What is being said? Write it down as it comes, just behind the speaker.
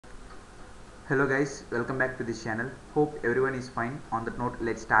Hello guys, welcome back to this channel. Hope everyone is fine. On that note,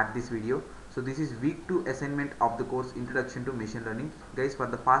 let's start this video. So this is week 2 assignment of the course Introduction to Machine Learning. Guys, for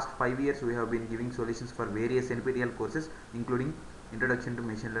the past 5 years we have been giving solutions for various NPTEL courses including Introduction to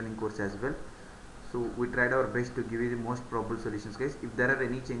Machine Learning course as well. So we tried our best to give you the most probable solutions, guys. If there are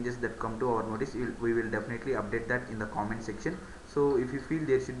any changes that come to our notice, we will definitely update that in the comment section. So if you feel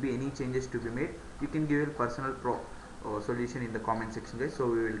there should be any changes to be made, you can give your personal solution in the comment section, guys. So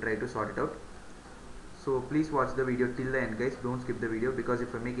we will try to sort it out. So please watch the video till the end, guys. Don't skip the video, because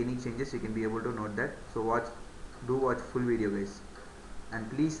if I make any changes you can be able to note that. So do watch full video, guys, and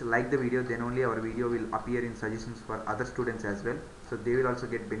please like the video, then only our video will appear in suggestions for other students as well, so they will also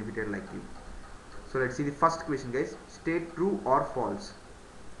get benefited like you. So let's see the first question, guys. State true or false.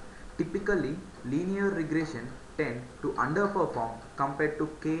 Typically linear regression tend to underperform compared to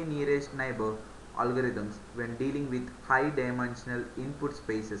k nearest neighbor algorithms when dealing with high dimensional input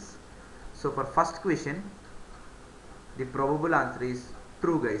spaces. So for first question, the probable answer is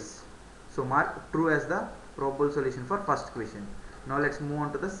true, guys. So mark true as the probable solution for first question. Now let's move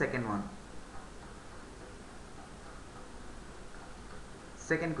on to the second one.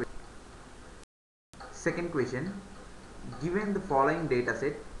 Second question, given the following data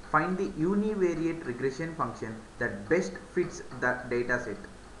set, find the univariate regression function that best fits the data set.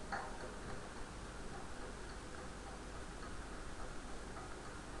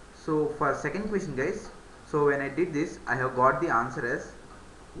 So for second question, guys, so when I did this, I have got the answer as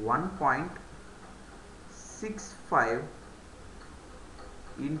 1.65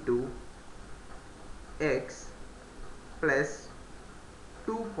 into x plus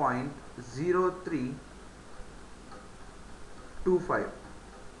 2.0325.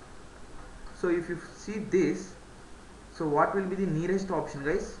 So if you see this, so what will be the nearest option,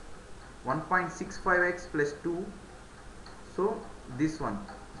 guys? 1.65x plus 2, so this one.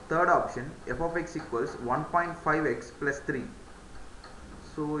 Third option, f of x equals 1.5x plus 3.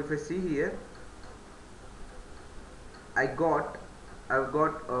 So if I see here, I've got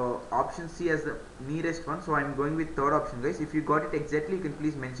option C as the nearest one, so I'm going with third option, guys. If you got it exactly, you can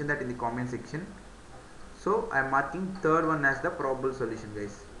please mention that in the comment section. So I'm marking third one as the probable solution,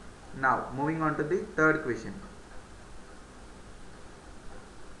 guys. Now moving on to the third question.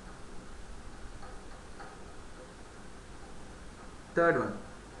 Third one,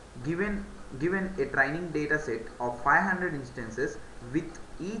 given a training data set of 500 instances with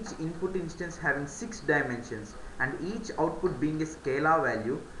each input instance having 6 dimensions and each output being a scalar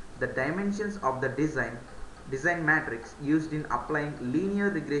value, the dimensions of the design matrix used in applying linear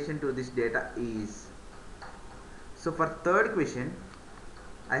regression to this data is. So for third question,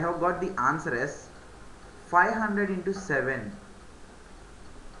 I have got the answer as 500 into 7.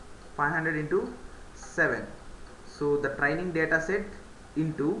 500 into 7. So the training data set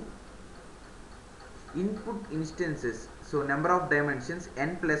into input instances, so number of dimensions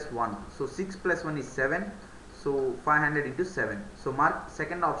n plus 1, so 6 plus 1 is 7, so 500 into 7. So mark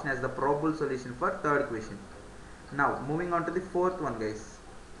second option as the probable solution for third question. Now moving on to the fourth one, guys.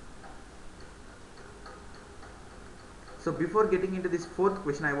 So before getting into this fourth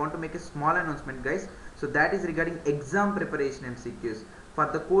question, I want to make a small announcement, guys. So that is regarding exam preparation MCQs. For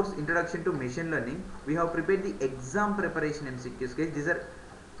the course Introduction to Machine Learning, we have prepared the exam preparation MCQs, guys. These are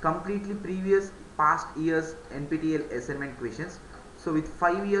completely previous past years NPTEL assignment questions. So with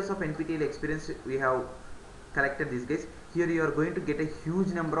 5 years of NPTEL experience, we have collected these, guys. Here you are going to get a huge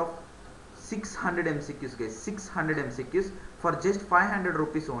number of 600 MCQs, guys. 600 MCQs for just 500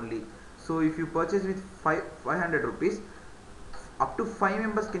 rupees only. So if you purchase with 500 rupees, up to 5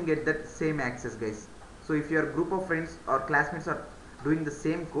 members can get that same access, guys. So if your group of friends or classmates are doing the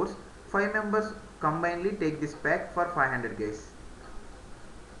same course, 5 members combinedly take this pack for 500, guys.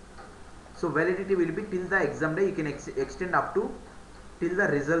 So validity will be till the exam day. You can extend up to till the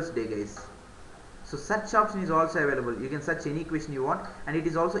results day, guys. So such option is also available. You can search any question you want, and it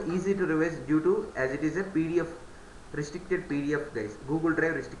is also easy to revise due to as it is a PDF, restricted PDF, guys. Google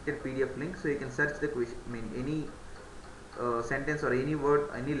Drive restricted PDF link, so you can search the question, any sentence or any word,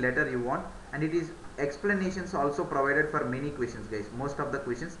 any letter you want, and it is explanations also provided for many questions, guys. Most of the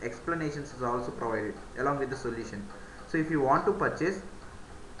questions explanations is also provided along with the solution. So if you want to purchase,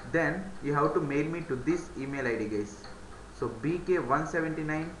 then you have to mail me to this email ID, guys. So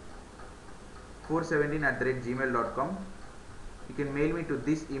bk179417@gmail.com. you can mail me to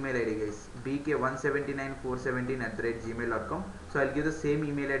this email ID, guys. bk179417@gmail.com. so I'll give the same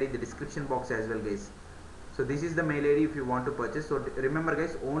email ID in the description box as well, guys. So this is the mail ID if you want to purchase. So remember,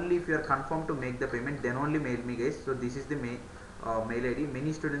 guys, only if you are confirmed to make the payment, then only mail me, guys. So this is the mail ID.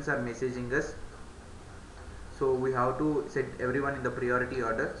 Many students are messaging us. so we have to set everyone in the priority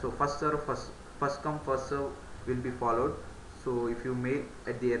order. So first come first serve will be followed. So if you mail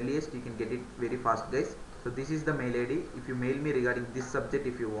at the earliest, you can get it very fast, guys. So this is the mail ID. If you mail me regarding this subject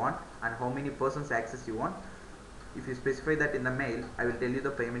if you want, and how many persons access you want, if you specify that in the mail, I will tell you the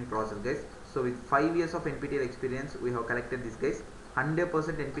payment process, guys. So with 5 years of NPTEL experience, we have collected this, guys. 100%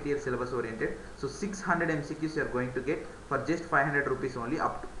 NPTEL syllabus oriented. So 600 MCQs you are going to get for just 500 rupees only.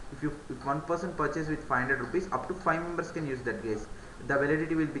 Up to, if one person purchase with 500 rupees, up to 5 members can use that, guys. The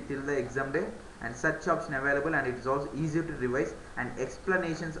validity will be till the exam day, and such option available, and it is also easy to revise, and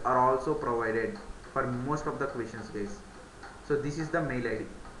explanations are also provided for most of the questions, guys. So this is the mail ID.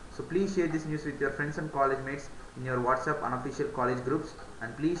 So please share this news with your friends and college mates in your WhatsApp unofficial college groups,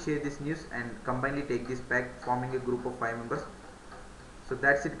 and please share this news and combinedly take this pack, forming a group of 5 members. So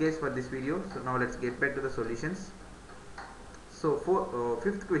that's it, guys, for this video. So now let's get back to the solutions. So for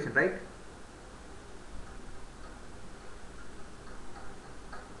fifth question, right?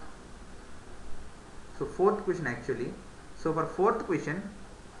 So fourth question actually. So for fourth question,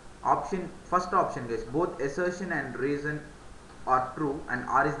 first option, guys, both assertion and reason are true, and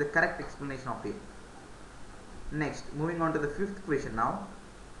R is the correct explanation of A. Next, moving on to the fifth question now.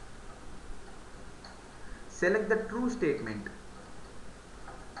 Select the true statement.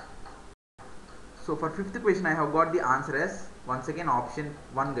 So for fifth question, I have got the answer as, once again, option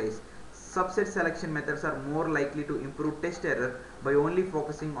 1, guys. Subset selection methods are more likely to improve test error by only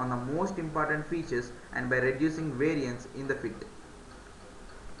focusing on the most important features and by reducing variance in the fit.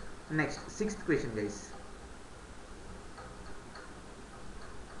 Next, sixth question, guys.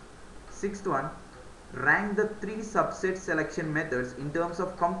 Sixth one, rank the 3 subset selection methods in terms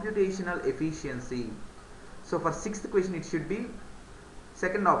of computational efficiency. So for sixth question, it should be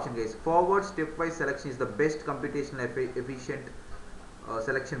second option, guys. Forward stepwise selection is the best computational efficient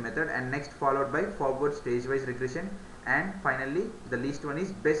selection method, and next followed by forward stage-wise regression, and finally the least one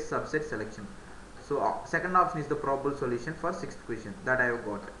is best subset selection. So second option is the probable solution for sixth question that I have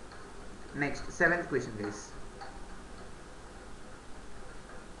got. Next, seventh question, guys.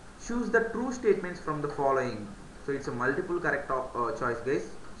 Choose the true statements from the following. So it's a multiple correct choice,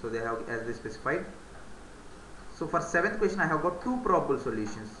 guys. So they have as they specified. So for seventh question, I have got 2 probable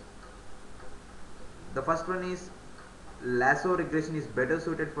solutions. The first one is lasso regression is better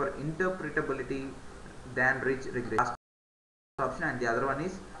suited for interpretability than ridge regression. Last option, and the other one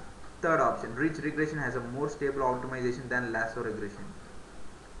is third option. Ridge regression has a more stable optimization than lasso regression.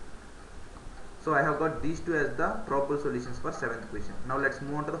 So I have got these 2 as the probable solutions for 7th question. Now let's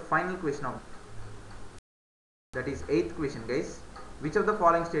move on to the final question of, that is 8th question, guys. Which of the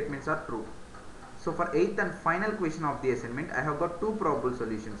following statements are true? So for 8th and final question of the assignment, I have got 2 probable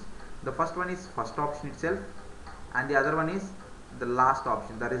solutions. The first one is first option itself, and the other one is the last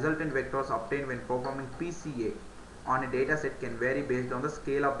option. The resultant vectors obtained when performing PCA on a data set can vary based on the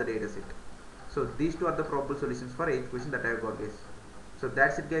scale of the data set. So these 2 are the probable solutions for 8th question that I have got, guys. So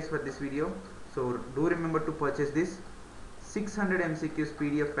that's it, guys, for this video. So do remember to purchase this 600 MCQs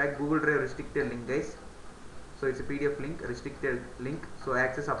PDF pack, Google Drive restricted link, guys. So it's a PDF link, restricted link, so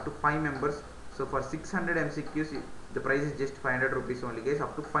access up to 5 members. So for 600 MCQs, the price is just 500 rupees only, guys.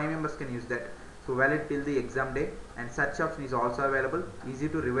 Up to 5 members can use that. So valid till the exam day, and such option is also available, easy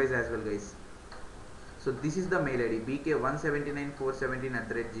to revise as well, guys. So this is the mail ID,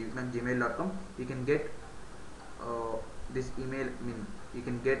 bk179417@gmail.com. You can get this email, you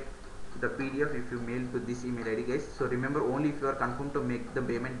can get the PDF if you mail to this email ID, guys. So remember, only if you are confirmed to make the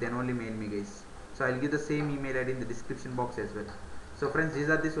payment, then only mail me, guys. So I'll give the same email ID in the description box as well. So friends, these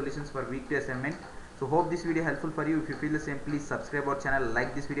are the solutions for week 2 assignment. So hope this video helpful for you. If you feel the same, please subscribe our channel,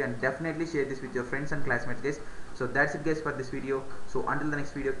 like this video, and definitely share this with your friends and classmates, guys. So that's it, guys, for this video. So until the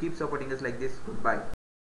next video, keep supporting us like this. Goodbye.